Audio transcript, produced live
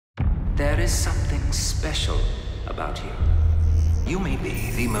There is something special about you. You may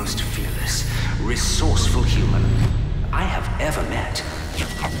be the most fearless, resourceful human I have ever met.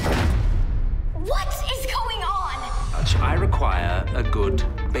 What is going on? But I require a good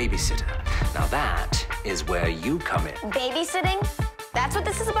babysitter. Now that is where you come in. Babysitting? That's what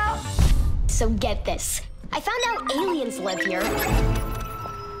this is about? So get this. I found out aliens live here.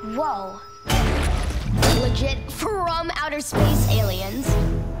 Whoa. Legit from outer space aliens.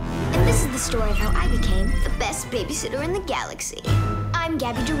 And this is the story of how I became the best babysitter in the galaxy. I'm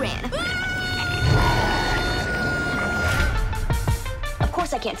Gabby Duran. Of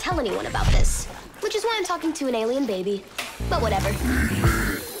course I can't tell anyone about this, which is why I'm talking to an alien baby. But whatever.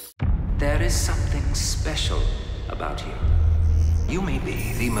 There is something special about you. You may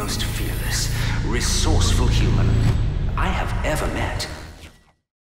be the most fearless, resourceful human I have ever met.